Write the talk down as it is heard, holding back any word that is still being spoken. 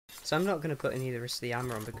So I'm not going to put any of the rest of the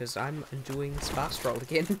armor on because I'm enjoying this fast roll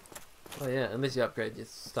again. Oh yeah, unless you upgrade your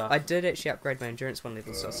stuff. I did actually upgrade my endurance 1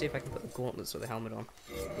 level, so I'll see if I can put the gauntlets or the helmet on.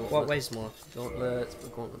 Gauntlets. What weighs more? Gauntlets,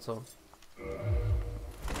 put gauntlets on.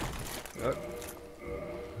 Oh.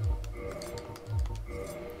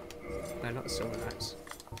 No, not the silver knights.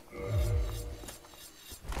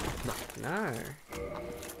 No. No.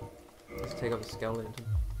 Let's take off the skull lantern.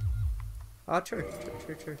 Oh, true.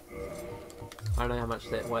 I don't know how much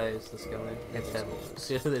that weighs, the skull lantern. That's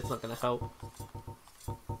That's not going to help.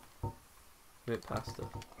 Went past it.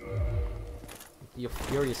 You're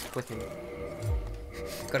furious clicking.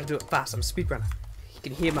 Gotta do it fast, I'm a speedrunner. You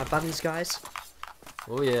can hear my buttons, guys.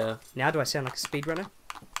 Oh yeah. Now do I sound like a speedrunner?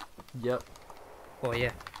 Yep. Oh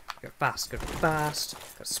yeah. Go fast, Got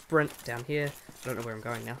sprint down here. I don't know where I'm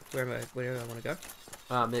going now. Where do I want to go?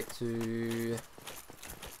 Back to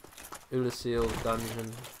Ulasil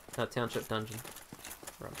dungeon, township dungeon.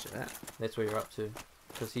 Roger that. That's where you're up to.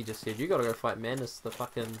 Because he just said, you gotta go fight Manus, the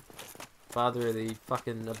fucking father of the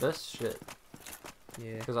fucking abyss shit.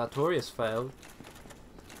 Yeah. Because Artorias failed.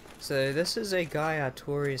 So this is a guy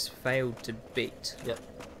Artorias failed to beat. Yep.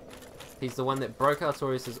 He's the one that broke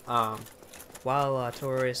Artorias' arm. While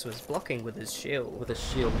Artorias was blocking with his shield. With a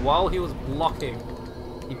shield. While he was blocking,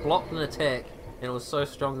 he blocked an attack, and it was so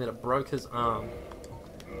strong that it broke his arm.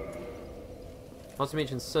 Not to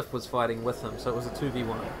mention Sif was fighting with him, so it was a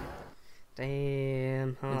 2v1.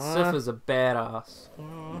 Damn. And Sif is a badass.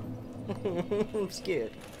 I'm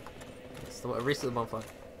scared. It's the rest of the bonfire.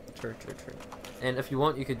 True. And if you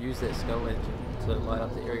want, you could use that skull lantern to light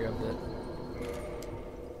up the area of that.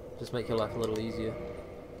 Just make your life a little easier.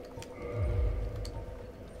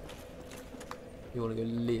 You want to go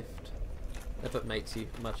left, if it makes you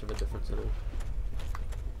much of a difference at all.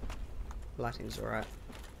 Lighting's alright.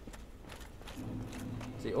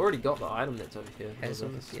 So you already got the item that's over here. As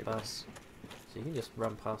on the space. gearbox. So you can just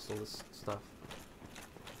run past all this stuff.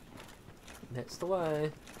 And that's the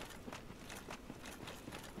way.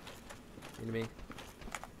 Enemy.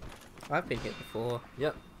 I've been hit before.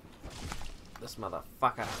 Yep. This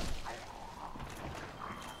motherfucker.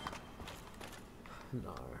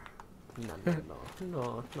 No.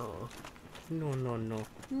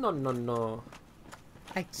 No.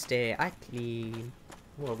 I stay, I clean.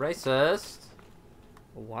 Well, racist.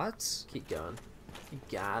 What? Keep going. Keep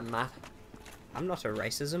going, Matt. I'm not a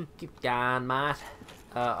racism. Keep going, Matt.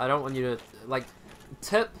 I don't want you to, like,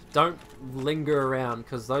 tip, don't linger around,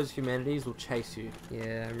 because those humanities will chase you.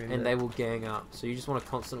 Yeah, I remember. And they will gang up. So you just want to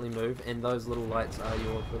constantly move, and those little lights are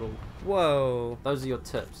your little... Whoa. Those are your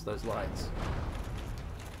tips, those lights.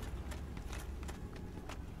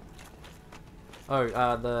 Oh,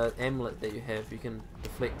 the amulet that you have, you can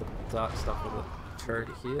deflect the dark stuff with it. True.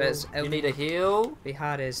 You need a heal? Be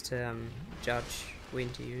hard is to judge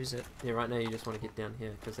when to use it. Yeah, right now you just want to get down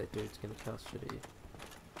here, because that dude's going to cast shit at you.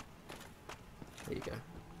 There you go.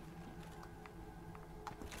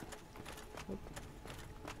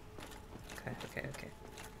 Okay.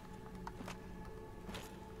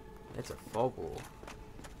 That's a fog wall.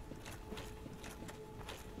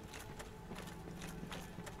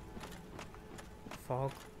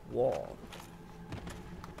 Fog wall.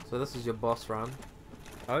 So this is your boss run.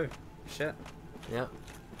 Oh, shit. Yep.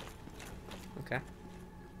 Okay.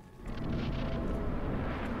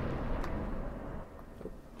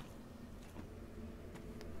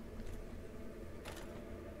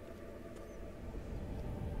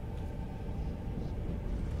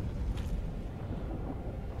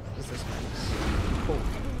 Is this Manus? Cool.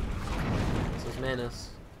 This is Manus.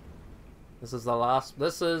 This is the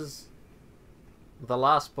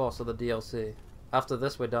last boss of the DLC. After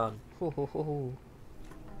this, we're done. Hello.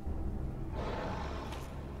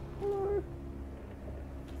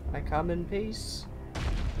 I come in peace.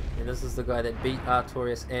 And this is the guy that beat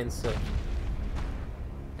Artorias and Sif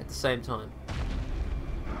at the same time.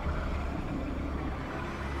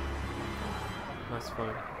 Nice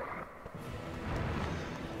phone.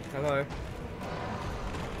 Hello.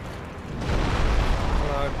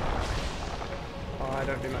 Oh, I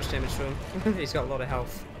don't do much damage to him. He's got a lot of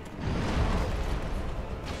health.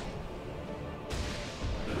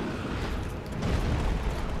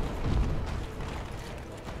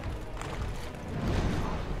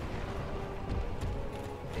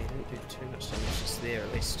 They don't do too much damage, just there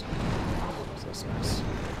at least. So that's nice.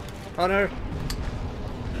 Oh no!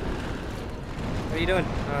 What are you doing?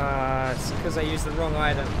 It's because I used the wrong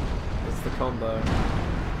item. It's the combo.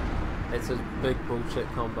 It's a big bullshit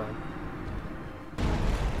combo.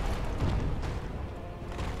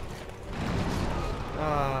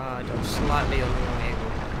 I dodged slightly on the wrong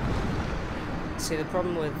angle. See, the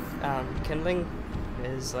problem with kindling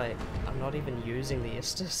is like I'm not even using the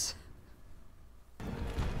Estus.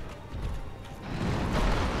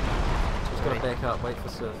 Just gotta back up, wait for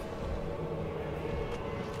Sif.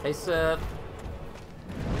 Hey Sif!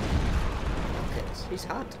 He's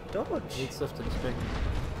hard to dodge. Need Sif to distract him.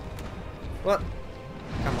 What?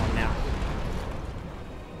 Come on now.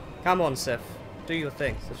 Come on, Sif. Do your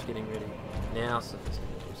thing. Sif's getting ready. Now Sif is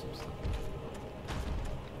gonna do some stuff.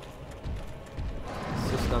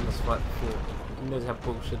 Sif's done this fight before. He knows how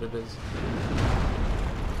bullshit it is.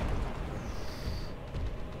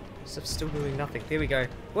 Sif's still doing nothing. There we go.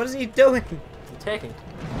 What is he doing? Attacking.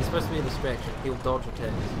 He's supposed to be a distraction. He'll dodge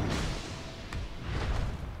attacks.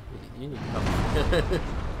 You need help.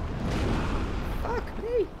 Fuck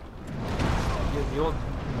me. You're,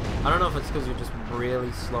 I don't know if it's because you're just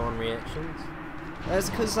really slow on reactions. That's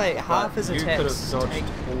because like half his you attacks could have dodged take...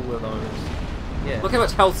 all of those. Yeah. Look how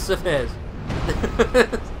much health Sif has.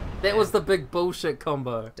 That was the big bullshit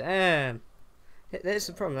combo. Damn. That's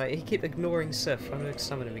the problem. Like he kept ignoring Sif. I'm gonna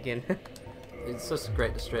summon him again. It's just a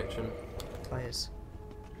great distraction. Players.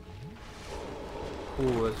 All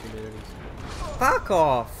those humanities. Fuck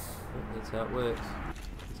off. That's how it works.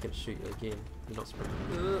 He's gonna shoot you again. You're not sprinting.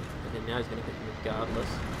 Okay, now he's gonna hit you regardless.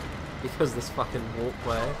 Because this fucking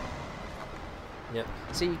walkway. Yep.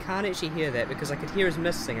 See, you can't actually hear that because I could hear his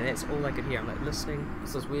missing and that's all I could hear. I'm like listening.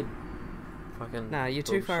 It's this weird fucking Nah, you're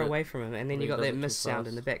too far bullshit. away from him and then Well, you he got does that it miss too sound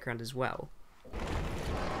in the fast. background as well.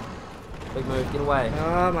 Big move, get away.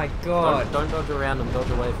 Oh my god. Don't dodge around him, dodge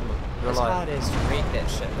away from him. You're It's alive. hard as to read that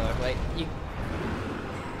shit though. Like you,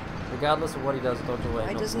 Regardless of what he does, dodge away.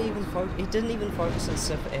 he not doesn't even forwards. he didn't even focus on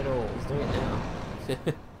Sif at all. He's doing it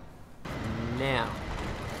now. Now.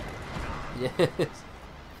 Yes.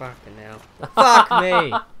 Fucking hell. Fuck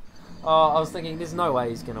me. Oh, I was thinking, there's no way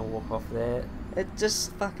he's gonna walk off that. It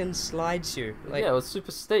just fucking slides you. Like, Yeah, it was super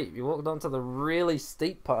steep. You walked onto the really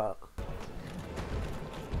steep part.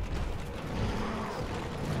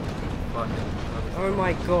 Oh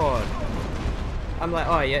my god. I'm like,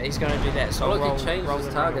 oh yeah, he's gonna do that. So Oh, I'll roll, look, he changed roll his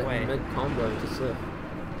him target away. mid-combo to Sif.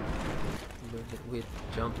 That weird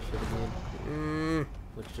jump shit again.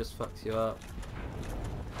 Which just fucks you up.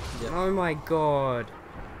 Yep. Oh my god.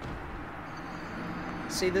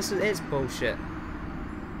 See, it's bullshit.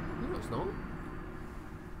 No, it's not.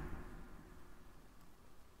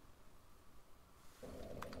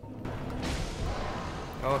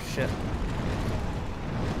 Oh shit.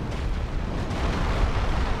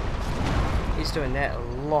 He's doing that a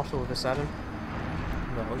lot all of a sudden.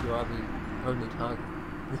 No, you are the only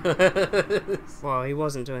target. Well, he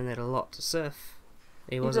wasn't doing that a lot to Sif.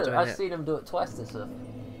 He wasn't doing I've that. seen him do it twice to Sif.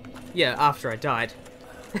 Yeah, after I died.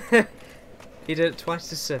 He did it twice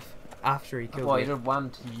to Sif after he killed Well, me. he did one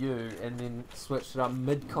to you and then switched it up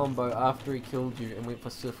mid-combo after he killed you and went for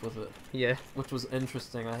Sif with it. Yeah. Which was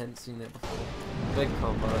interesting, I hadn't seen that before. Big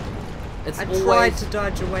combo. It's I always... tried to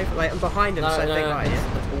dodge away from, like, I'm behind him, No, so I no, think, no, oh it's,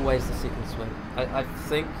 yeah. it's always the second swing. I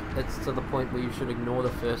think it's to the point where you should ignore the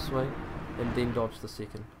first swing and then dodge the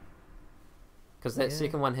second. Because that Yeah.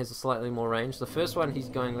 second one has a slightly more range. The first one he's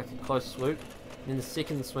going like a close swoop, and the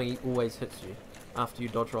second swing he always hits you after you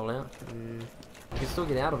dodge roll out. You can still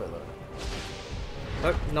get out of it though.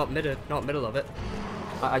 Oh, not middle of it.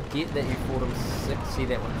 I get that you fought him see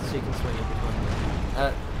that one, second swing every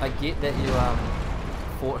time. I get that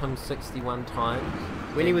you fought him 61 times.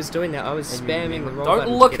 When he was doing that, I was and you spamming the never- roll Don't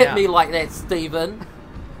button to look get at me out. like that, Steven!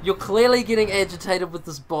 You're clearly getting agitated with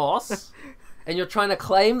this boss, and you're trying to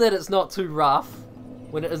claim that it's not too rough,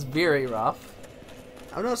 when it is very rough.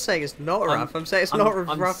 I'm not saying it's not rough, I'm saying it's not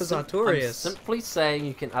as rough as Artorias. I'm simply saying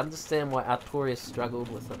you can understand why Artorias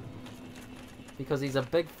struggled with him. Because he's a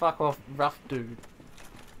big fuck-off rough dude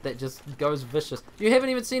that just goes vicious. You haven't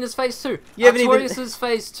even seen his phase 2! You haven't even- Artorias'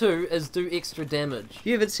 phase 2 is do extra damage.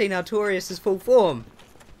 You haven't seen Artorias' full form.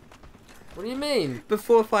 What do you mean?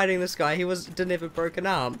 Before fighting this guy, he didn't have a broken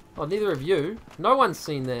arm. Oh, neither of you. No one's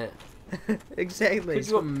seen that. Exactly. Could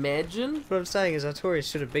you imagine? What I'm saying is Artorias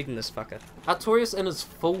should have beaten this fucker. Artorias in his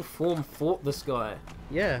full form fought this guy.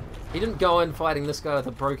 Yeah, He didn't go in fighting this guy with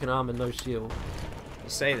a broken arm and no shield. you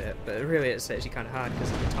say that, but really it's actually kind of hard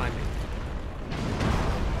because of the timing.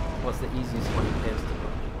 What's the easiest one he has to do?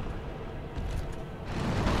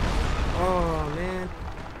 Oh, man.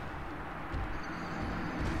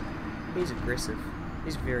 He's aggressive.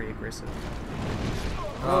 He's very aggressive.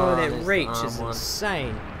 Oh, that there's the reach arm is one.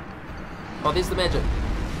 insane. Oh, there's the magic.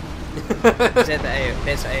 Is that the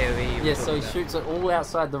that's AoE? you were Yeah, so he talking about? shoots it all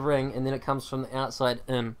outside the ring, and then it comes from the outside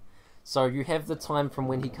in. So you have the time from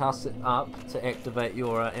when he casts it up to activate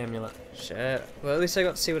your amulet. Shit. Well, at least I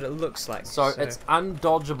got to see what it looks like. So it's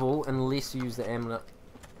undodgeable unless you use the amulet.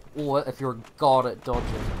 or if you're a god at dodging.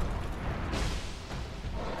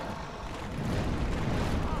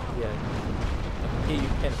 Yeah. I can hear you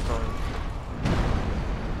penetrating.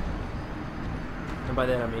 And by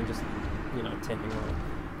that I mean just, you know, tapping on it.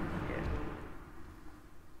 Yeah.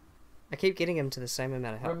 I keep getting him to the same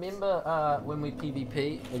amount of health. Remember when we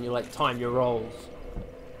PvP and you like time your rolls?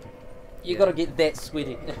 You Yeah. gotta get that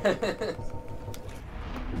sweaty. It'll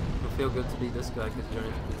feel good to be this guy because you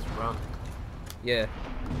don't have to just run. Yeah.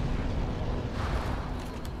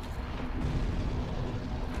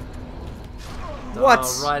 What?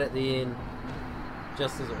 Oh, right at the end.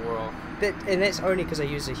 Just as it wore off. And that's only because I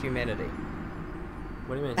used a humanity.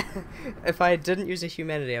 What do you mean? If I didn't use a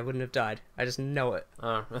humanity, I wouldn't have died. I just know it.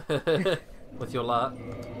 Oh. With your luck.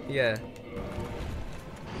 Yeah.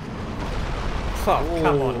 Fuck,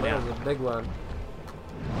 come on Ooh, now. that was a big one.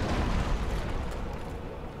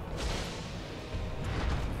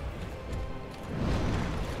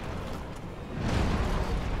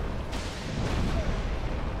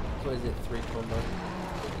 So is it 3 combo?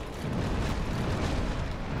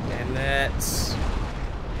 Damn it.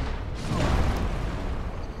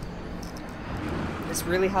 It's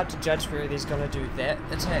really hard to judge whether he's gonna do that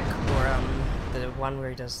attack or the one where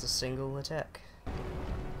he does the single attack.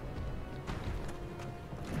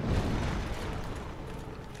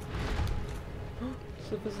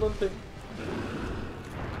 Ship is limping.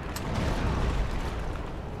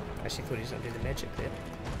 I actually thought he was gonna do the magic there.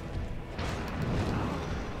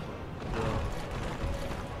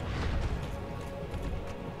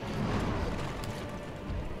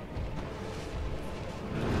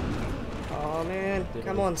 Oh man,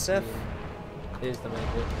 come on, Sif. Here's the main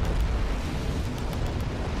bit.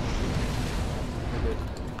 We're good.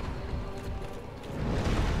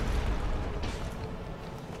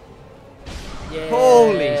 Yeah.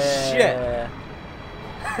 Holy shit! There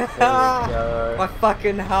we go. My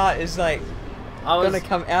fucking heart is like gonna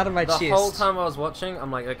come out of my chest. The whole time I was watching,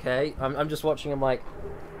 I'm like, okay. I'm just watching. I'm like,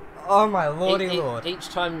 oh my lordy lord! Each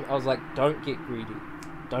time I was like, don't get greedy.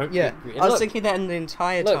 Don't Yeah, get greedy. I was Look, thinking that in the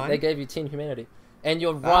entire look, time. they gave you 10 humanity. And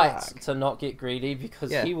you're right Fuck. to not get greedy because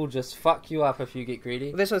Yeah. he will just fuck you up if you get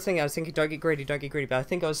greedy. Well, that's what I was thinking. I was thinking, don't get greedy, but I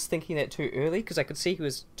think I was thinking that too early because I could see he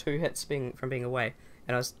was 2 hits from being away,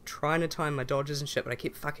 and I was trying to time my dodges and shit, but I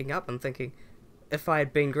kept fucking up. I'm thinking, if I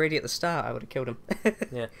had been greedy at the start, I would have killed him.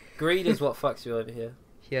 Yeah, greed is what fucks you over here.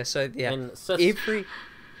 Yeah. So yeah, And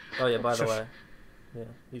Oh yeah, by the way, yeah,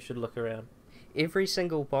 you should look around. every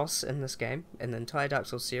single boss in this game, in the entire Dark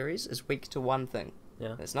Souls series, is weak to one thing.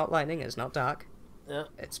 Yeah. It's not lightning. It's not dark. Yeah.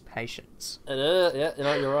 It's patience. It is. Yeah, you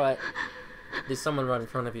know, you're right. There's someone right in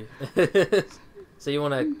front of you. So you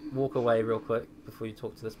want to walk away real quick before you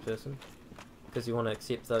talk to this person, because you want to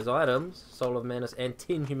accept those items, Soul of Manus and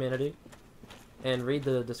 10 humanity, and read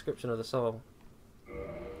the description of the soul.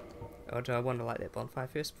 Or do I want to light that bonfire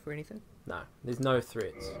first before anything? No, there's no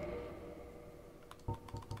threats.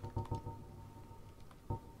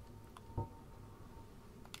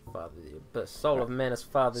 Father of the Abyss. Soul of Manus,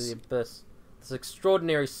 Father of the Abyss. This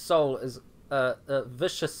extraordinary soul is a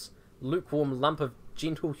vicious, lukewarm lump of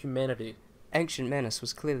gentle humanity. Ancient Manus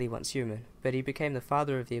was clearly once human, but he became the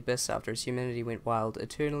father of the Abyss after his humanity went wild,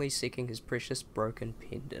 eternally seeking his precious broken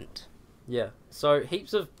pendant. Yeah. So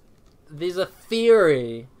heaps of... There's a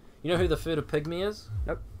theory. You know who the Furtive Pygmy is?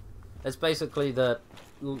 Nope. It's basically the...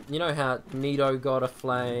 You know how Nito got a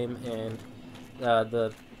flame and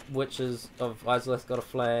the witches of Izalith got a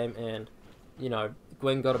flame and, you know,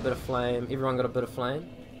 Gwen got a bit of flame. Everyone got a bit of flame.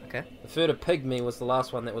 Okay. The Furtive Pygmy was the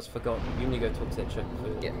last one that was forgotten. You need to go talk to that chick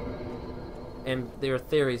first. Yeah. And there are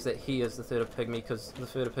theories that he is the Furtive Pygmy because the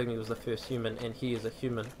Furtive Pygmy was the first human and he is a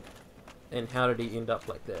human. And how did he end up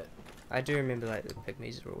like that? I do remember like the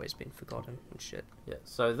pygmies have always been forgotten and shit. Yeah,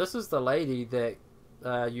 so this is the lady that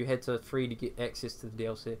you had to free to get access to the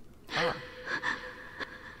DLC. Ah.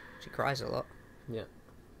 She cries a lot. Yeah.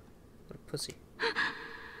 What a pussy.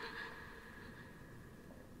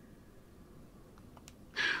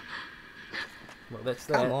 Well, that's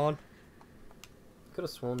that. Come on. Could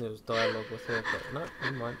have sworn there was dialogue with her, but no,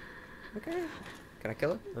 never mind. Okay. Can I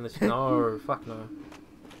kill her? Unless, no, fuck no.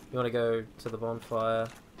 You want to go to the bonfire?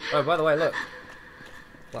 Oh, by the way, look.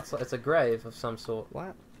 What? It's a grave of some sort.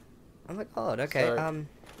 What? Oh my god, okay, So-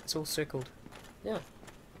 it's all circled. Yeah.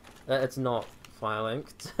 It's not fire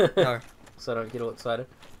linked. No. So don't get all excited.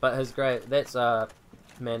 But his grave, that's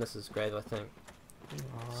Manus's grave, I think.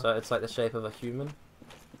 Aw. So it's like the shape of a human.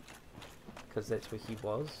 Because that's where he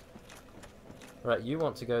was. Right, you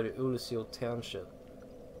want to go to Ulusil Township.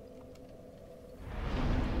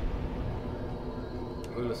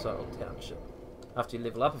 Ulusil Township. After you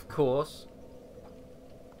level up, of course.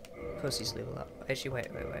 Pussy's level up. Actually, wait.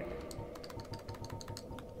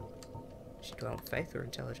 Do I want faith or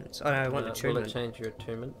intelligence? Oh no, I want attunement. Will it change your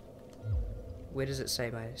attunement? Where does it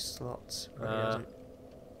say my slots? Probably doesn't.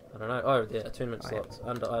 I don't know. Oh, yeah, attunement slots. Yeah.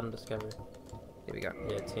 Under item discovery. There we go.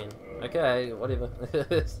 Yeah, 10. Okay, whatever.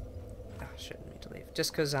 Oh, shit, I need to leave.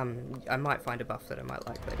 Just because I might find a buff that I might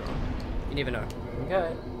like later on. You never know.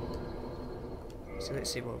 Okay. So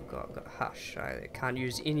let's see what we've got. I've got Hush. I can't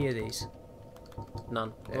use any of these.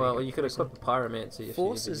 None. There Well, you could equip a Pyromancy if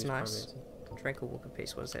Force you is nice. Pyromancy. Tranquil Walker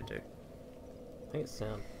Piece, what does that do? I think it's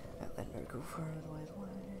sound. Outland Miracle for otherwise wide.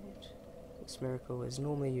 This miracle is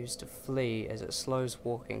normally used to flee as it slows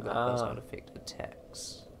walking but does not affect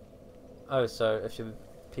attacks. Oh, so if you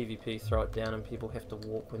PvP, throw it down and people have to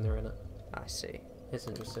walk when they're in it. I see. That's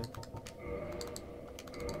interesting.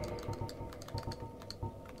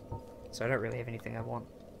 So I don't really have anything I want,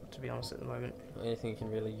 to be honest, at the moment. Anything you can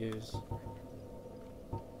really use.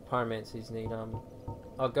 Pyromancies need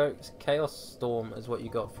I'll go. Chaos Storm is what you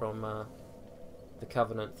got from the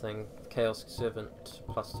Covenant thing. Chaos Servant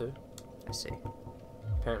 +2. I see.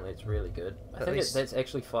 Apparently it's really good. But I think that's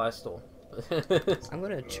actually Firestorm. I'm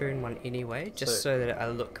going to tune one anyway, just so that I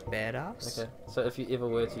look badass. Okay, so if you ever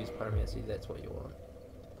were to use Pyromancy, that's what you want.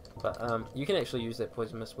 But you can actually use that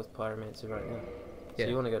Poison Mist with Pyromancy right now. So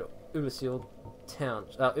you want to go to Ubersealed Town,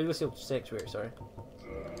 Ubersealed Sanctuary, sorry.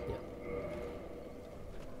 Yeah.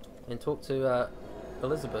 And talk to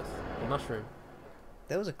Elizabeth, the Mushroom.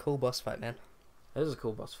 That was a cool boss fight, man. That is a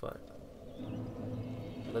cool boss fight.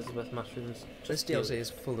 Elizabeth Mushrooms. This DLC is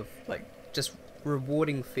full of, like, just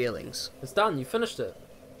rewarding feelings. It's done, you finished it.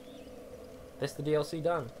 That's the DLC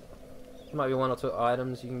done. There might be 1 or 2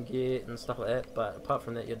 items you can get and stuff like that, but apart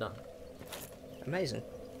from that, you're done. Amazing.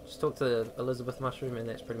 Just talk to Elizabeth Mushroom and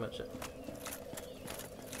that's pretty much it.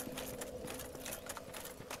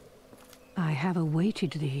 I have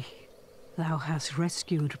awaited thee. Thou hast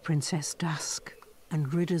rescued Princess Dusk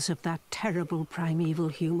and rid us of that terrible primeval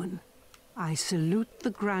human. I salute the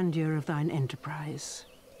grandeur of thine enterprise.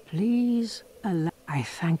 Please allow... I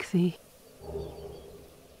thank thee.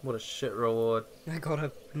 What a shit reward. I got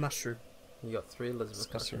a mushroom. You got 3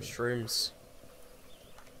 Elizabeth Got some Mushrooms.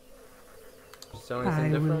 shrooms. Sell anything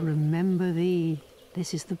I will different? remember thee.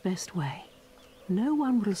 This is the best way. No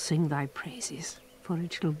one will sing thy praises, for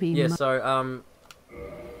it shall be... Yeah, so,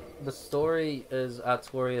 the story is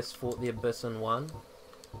Artorias fought the Abyss and won.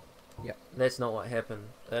 Yep. That's not what happened.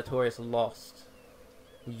 Artorias lost.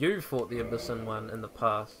 You fought the Abyss and won in the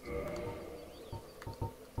past.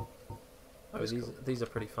 Oh, these are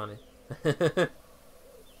pretty funny.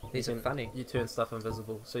 These are funny. You turn stuff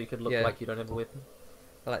invisible, so you could look like you don't have a weapon.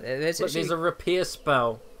 Like, that's Look, actually... there's a repair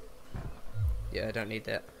spell. Yeah, I don't need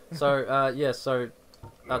that. So, yeah, so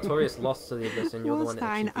Artorias lost to the Abyss and you're the one that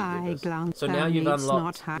actually beat the Abyss. So now you've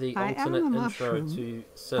unlocked the alternate intro to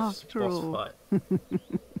Sif's boss fight.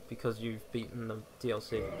 Because you've beaten the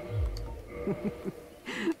DLC.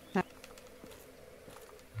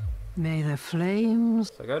 May the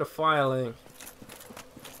flames... So go to Firelink.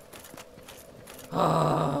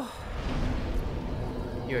 Ah.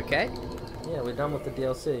 You okay? Yeah, we're done with the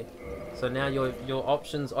DLC. So now your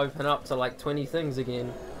options open up to like 20 things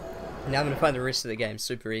again. Now I'm going to find the rest of the game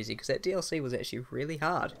super easy, because that DLC was actually really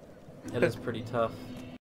hard. It is pretty tough.